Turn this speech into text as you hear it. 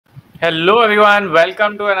Hello everyone,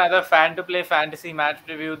 welcome to another Fan to Play Fantasy match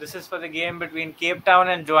preview. This is for the game between Cape Town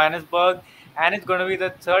and Johannesburg, and it's going to be the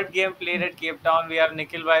third game played at Cape Town. We have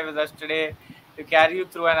Nikhil Bhai with us today to carry you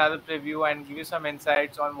through another preview and give you some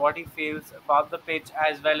insights on what he feels about the pitch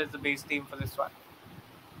as well as the base team for this one.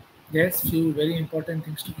 Yes, few very important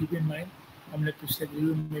things to keep in mind. हमने पिछले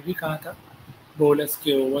review में भी कहा था bowlers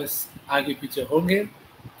के overs आगे पीछे होंगे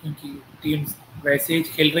क्योंकि टीम्स वैसे ही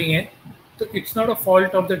खेल रही हैं तो it's not a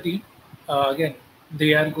fault of the team again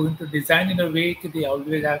they are going to design इन अ वे कि they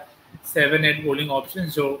always have 7-8 bowling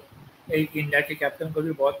options जो एक इंडिया के कैप्टन को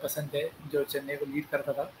भी बहुत पसंद है जो चेन्नई को लीड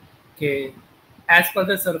करता था कि as per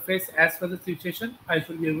the surface as per the situation I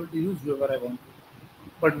should be able to use व्हेवर I want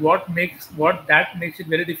but what that makes it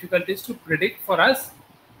very difficult is to predict for us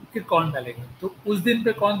कि कौन डालेगा तो उस दिन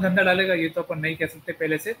पे कौन धंधा डालेगा ये तो अपन नहीं कह सकते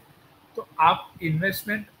पहले से तो आप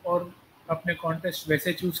इन्वेस्टमेंट और अपने कॉन्टेस्ट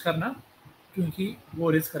वैसे चूज करना क्योंकि वो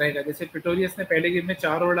रिस्क रहेगा जैसे पिटोरियस ने पहले गेम में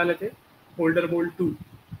 4 ओवर डाले थे होल्डर बोल 2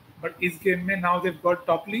 बट इस गेम में now they've got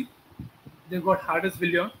Topley they've got हार्डस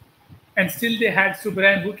विलियन and still they had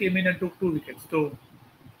Subrayan who came in and took 2 wickets तो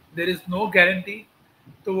there is no guarantee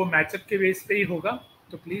तो वो मैचअप के बेस पे ही होगा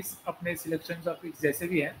तो प्लीज अपने सिलेक्शन ऑफ पिक्स जैसे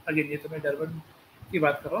भी हैं अगेन ये तो मैं डरबन की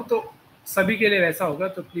बात कर रहा हूँ तो सभी के लिए वैसा होगा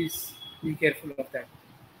तो please be careful of that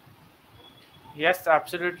Yes,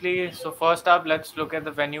 absolutely. So first up, let's look at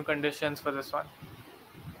the venue conditions for this one.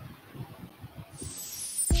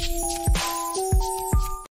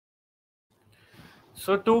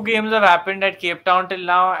 So 2 games have happened at Cape Town till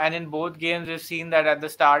now, and in both games we've seen that at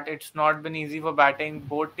the start it's not been easy for batting.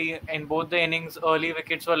 In both the innings, early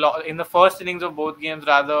wickets were lost. In the first innings of both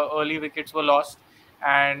games, rather, early wickets were lost.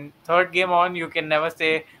 And third game on, you can never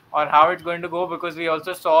say on how it's going to go because we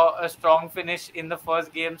also saw a strong finish in the first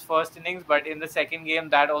game's first innings, but in the second game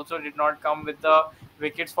that also did not come with the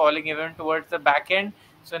wickets falling even towards the back end.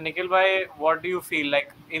 So Nikhil bhai, what do you feel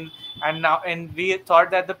like and we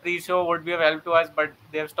thought that the pre-show would be of help to us, but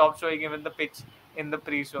they have stopped showing even the pitch in the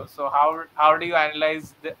pre-show. So how do you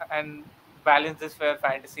analyze and balance this for your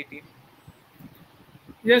fantasy team?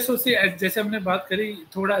 Yes उसी जैसे हमने बात करी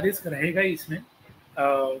थोड़ा risk रहेगा ही इसमें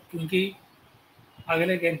क्योंकि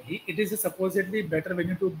अगले game he it is supposedly better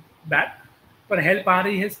venue to bat पर हेल्प आ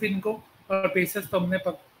रही है स्पिन को और पेसर्स तो हमने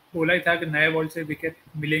बोला ही था कि नए बॉल से विकेट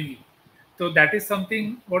मिलेंगी So that is something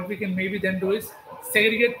what we can maybe then do is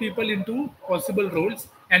segregate people into possible roles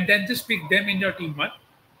and then just pick them in your team 1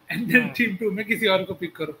 and then team 2 में किसी और को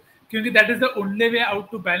pick करो क्योंकि that is the only way out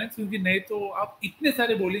to balance क्योंकि नहीं तो आप इतने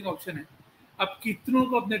सारे bowling option हैं आप कितनों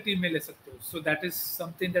को अपने टीम में ले सकते हो so that is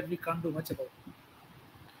something that we can't do much about.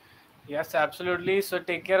 Yes, absolutely. So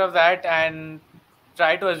take care of that and try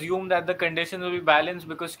to assume that the conditions will be balanced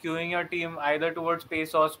because skewing your team either towards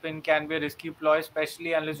pace or spin can be a risky ploy,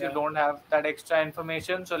 especially unless you don't have that extra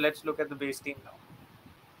information. So let's look at the base team now.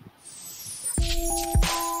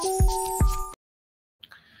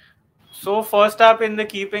 So first up in the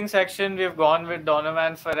keeping section, we've gone with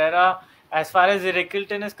Donovan Ferreira. As far as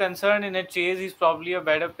Rickleton is concerned, in a chase, he's probably a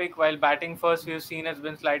better pick. While batting first, we've seen it's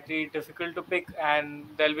been slightly difficult to pick, and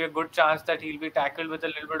there'll be a good chance that he'll be tackled with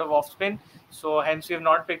a little bit of off spin. So hence, we've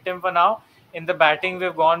not picked him for now. In the batting,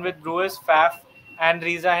 we've gone with Brewis, Faf, and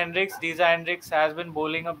Riza Hendricks. Riza Hendricks has been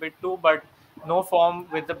bowling a bit too, but no form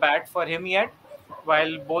with the bat for him yet.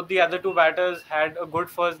 While both the other two batters had a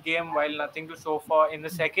good first game, while nothing to show for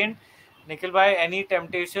in the second. Nikhil bhai, any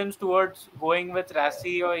temptations towards going with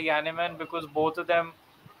Rassi or Yaneman because both of them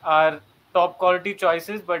are top quality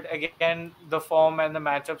choices, but again the form and the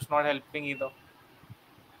matchups not helping either.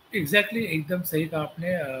 Exactly, एकदम सही कहा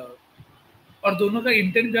आपने और दोनों का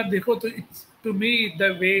intent भी आप देखो तो it's to me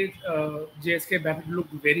the way JSK bat look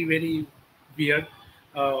very very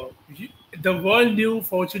weird the world new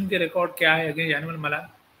Fortune के रिकॉर्ड क्या है against यानिमल Malan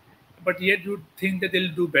but yet you think that they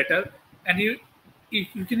will do better and you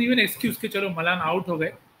can even excuse के चलो Malan out हो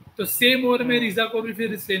गए तो same over में रिजा को भी फिर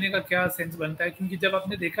रिस्क लेने का क्या सेंस बनता है क्योंकि जब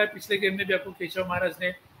आपने देखा है पिछले गेम में भी आपको केशव महाराज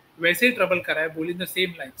ने वैसे ही ट्रबल करा है बोलिंग द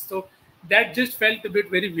सेम लाइन्स तो that just felt a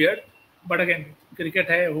bit very weird but again cricket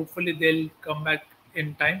है hopefully they will come back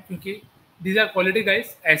in time क्योंकि दीज आर क्वालिटी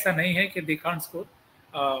गाइज ऐसा नहीं है कि they can't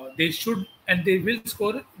score they should and they will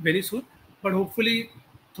score very soon but hopefully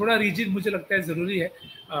थोड़ा रीजिड मुझे लगता है ज़रूरी है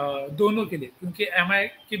दोनों के लिए क्योंकि MI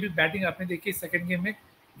की भी बैटिंग आपने देखी सेकंड गेम में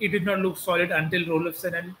it did not look solid until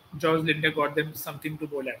रोलफसन and George Linde got them something to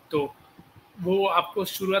ball eight तो वो आपको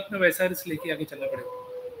शुरुआत में वैसा रिस्क लेके आगे चलना पड़ेगा.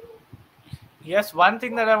 Yes, one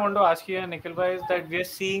thing that I want to ask you, Nikhil bhai, is that we are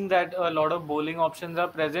seeing that a lot of bowling options are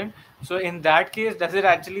present. So in that case, does it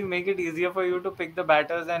actually make it easier for you to pick the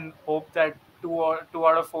batters and hope that two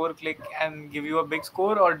out of four click and give you a big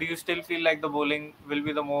score, or do you still feel like the bowling will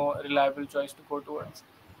be the more reliable choice to go towards?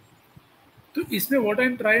 तो इसमें what I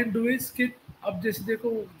am try and do is कि अब जैसे देखो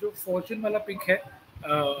जो Fortune वाला pick है,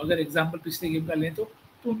 अगर एग्जांपल पिछले गेम का लें तो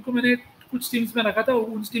उनको मैंने कुछ टीम्स में रखा था,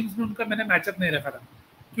 उन टीम्स में उनका मैंने मैचअप नहीं रखा था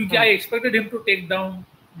क्योंकि I expected him to take down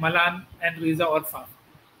Malan and Reeza और फाफ।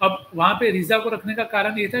 अब वहाँ पे रीजा को रखने का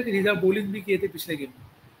कारण ये था कि रीजा बॉलिंग भी किए थे पिछले गेम में,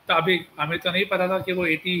 तो अभी हमें तो नहीं पता था कि वो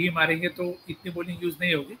 80 ही मारेंगे तो इतनी बॉलिंग यूज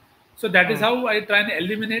नहीं होगी। So that is how I try and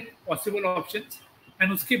eliminate possible options,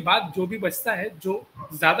 and उसके बाद जो भी बचता है जो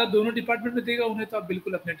ज्यादा दोनों डिपार्टमेंट में देगा उन्हें तो आप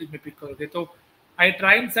बिल्कुल अपने टीम में पिक करोगे। तो I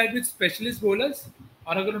try in side with specialist bowlers,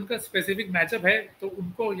 और अगर उनका स्पेसिफिक मैचअप है तो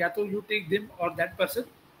उनको या तो यू टेक देम और that person,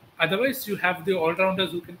 otherwise you have the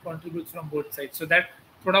allrounders who can contribute from both side, so that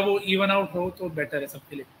थोड़ा वो इवन आउट हो तो बेटर है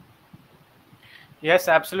सबके लिए। Yes,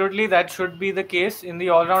 absolutely. That should be the case. In the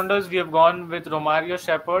all-rounders, we have gone with Romario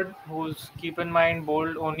Shepherd, who's, keep in mind,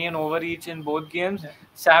 bowled only an over each in both games. Yeah.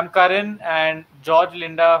 Sam Curran and George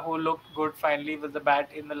Linda, who looked good finally with the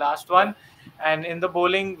bat in the last one. And in the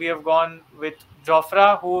bowling, we have gone with Jofra,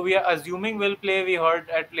 who we are assuming will play. We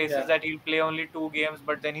heard at places that he'll play only 2 games,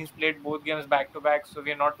 but then he's played both games back-to-back, so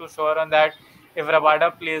we are not too sure on that. If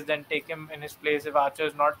Rabada plays, then take him in his place if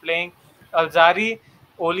Archer is not playing. Alzari,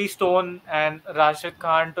 Oli Stone and Rashid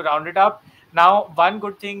Khan to round it up. Now, one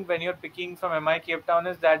good thing when you're picking from MI CapeTown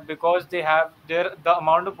is that because they have the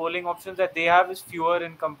amount of bowling options that they have is fewer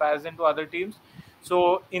in comparison to other teams. So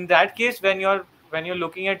in that case, when you're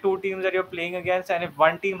looking at 2 teams that you're playing against, and if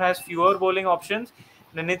one team has fewer bowling options,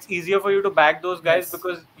 then it's easier for you to back those guys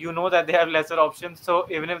because you know that they have lesser options. So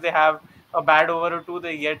even if they have a bad over or two,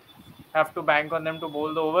 they yet have to bank on them to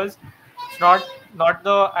bowl the overs. It's not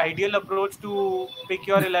the ideal approach to pick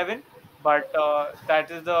your 11, but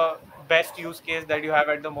that is the best use case that you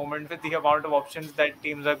have at the moment with the amount of options that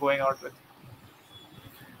teams are going out with.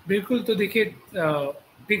 बिल्कुल, तो देखिए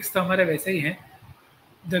pics तो हमारे वैसे ही हैं,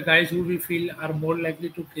 the guys who we feel are more likely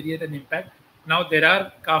to create an impact. Now there are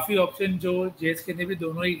काफ़ी option जो JSK ने भी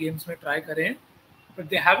दोनों ही गेम्स में ट्राई करे हैं, but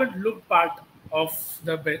they haven't look part of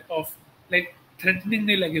the of like threatening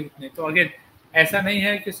नहीं लगे उतने। तो अगेन ऐसा नहीं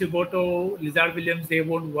है कि सिबोटो, lizard Williams they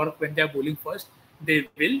won't work when they are bowling first, they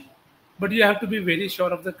will, but you have to be very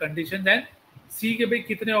sure of the condition and सी के भाई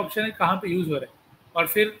कितने ऑप्शन है, कहाँ पे यूज हो रहे हैं, और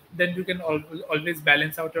फिर then you can always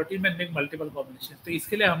balance out your team and make multiple combination. तो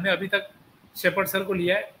इसके लिए हमने अभी तक शेपर्ड सर को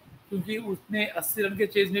लिया है क्योंकि उसने 80 रन के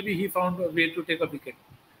चेज में भी he found way to take a wicket,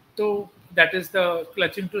 तो that is the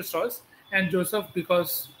clutching to straws, and Joseph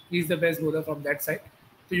because he is the best bowler from that side,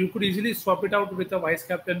 तो you could easily swap it out with a vice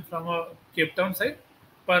captain from a Cape Town side,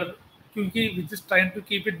 पर क्योंकि we just trying to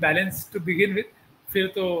keep it balance to begin with, फिर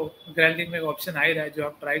तो grinding में option आ ही रहा है जो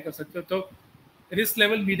आप ट्राई कर सकते हो। तो रिस्क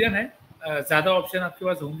लेवल मीडियम है, ज़्यादा ऑप्शन आपके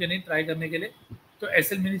पास होंगे नहीं ट्राई करने के लिए, तो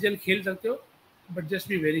एसएल मिनीजल खेल सकते हो, but just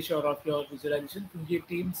be very sure of your visualisation क्योंकि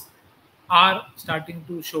teams are starting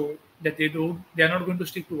to show that they are not going to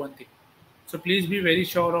stick to one thing, so please be very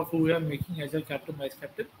sure of who you are making as a captain, vice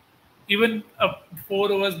captain. Even a 4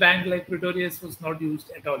 overs bank like Pretorius was not used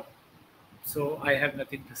at all, so I have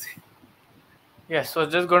nothing to say. Yes, so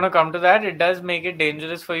just going to come to that, it does make it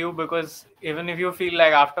dangerous for you because even if you feel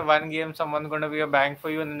like after one game someone's going to be a bank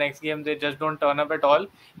for you, in the next game they just don't turn up at all.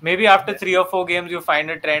 Maybe after 3 or 4 games you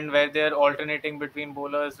find a trend where they're alternating between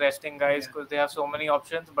bowlers, resting guys because they have so many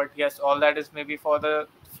options. But yes, all that is maybe for the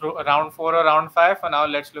round 4 or round 5. For now,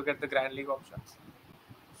 let's look at the Grand League options.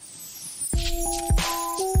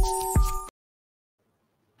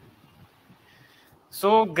 So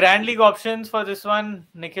Grand League options for this one,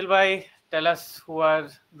 Nikhil bhai, tell us who are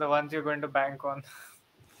the ones you're going to bank on.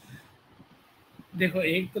 देखो,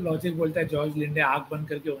 एक तो logic बोलता है George Linde आंख बंद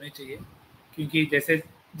करके होने चाहिए क्योंकि जैसे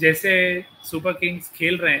जैसे सुपर किंग्स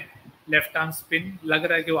खेल रहे हैं लेफ्ट आर्म स्पिन, लग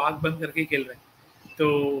रहा है कि वो आंख बंद करके खेल रहे हैं,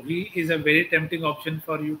 तो he is a very tempting option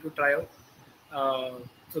for you to try out,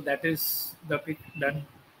 so that is the pick done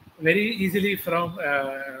very easily from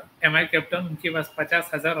MI captain. उनके पास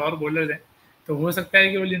 50,000 और बॉलर्स हैं, तो हो सकता है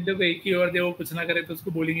कि वो लिंडे को एक ही ओवर दे, वो कुछ ना करे तो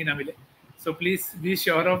उसको बॉलिंग ही ना मिले, so please be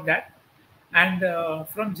sure of that. And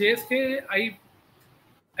from JSK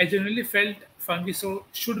I generally felt Fungiso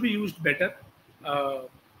should be used better.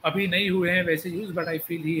 अभी नहीं हुए हैं वैसे use, but I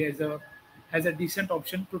feel he has a decent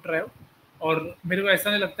option to try out, और मेरे को ऐसा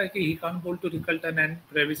नहीं लगता कि ही कांट बोल to Rickelton and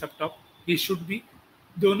Travis up top, he should be.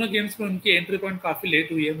 दोनों गेम्स में उनकी एंट्री पॉइंट काफ़ी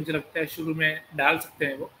लेट हुई है, मुझे लगता है शुरू में डाल सकते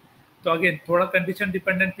हैं वो, तो अगेन थोड़ा कंडीशन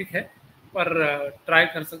डिपेंडेंट पिक है, पर ट्राई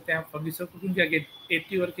कर सकते हैं आप फंगिसो को क्योंकि अगेन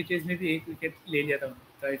 80 ओवर की चेज में भी 1 विकेट ले लिया था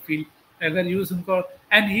उन्होंने, तो आई फील अगर यूज उनको,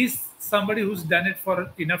 and he is somebody who's done it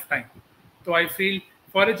for enough time, तो I feel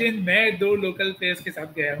for a change मैं 2 लोकल प्लेयर्स के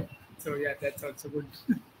साथ गया हूँ, So yeah, that's also good.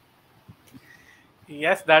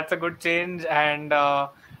 Yes, that's a good change. And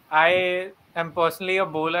I am personally a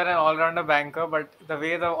bowler and all-rounder banker, but the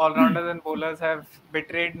way the all-rounders and bowlers have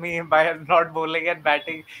betrayed me by not bowling and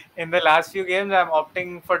batting in the last few games, I'm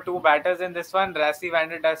opting for two batters in this one. Rassi van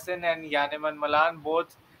der Dussen and Janeman Malan,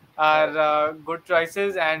 both Oh, are good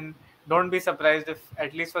choices. And don't be surprised if,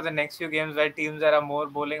 at least for the next few games where teams there are more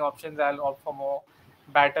bowling options, I'll opt for more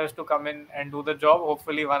batters to come in and do the job.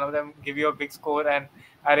 Hopefully, one of them give you a big score and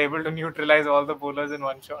are able to neutralize all the bowlers in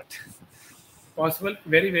one shot. Possible,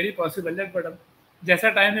 very very possible है, but अब जैसा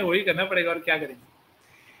time है वही करना पड़ेगा, और क्या करेंगे.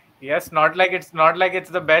 Yes, not like it's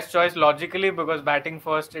the best choice logically, because batting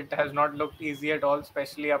first it has not looked easy at all,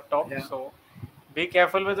 especially up top. Yeah. So be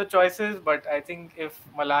careful with the choices. But I think if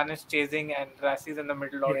Malan is chasing and Rassi's in the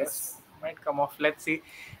middle order, so Yes. might come off. Let's see.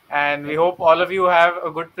 And we Yeah. hope all of you have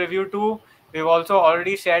a good preview too. We've also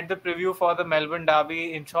already shared the preview for the Melbourne Derby.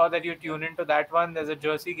 Ensure that you tune into that one. There's a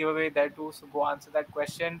jersey giveaway there too, so go answer that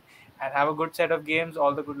question and have a good set of games.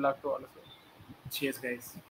 All the good luck to all of you. Cheers, guys.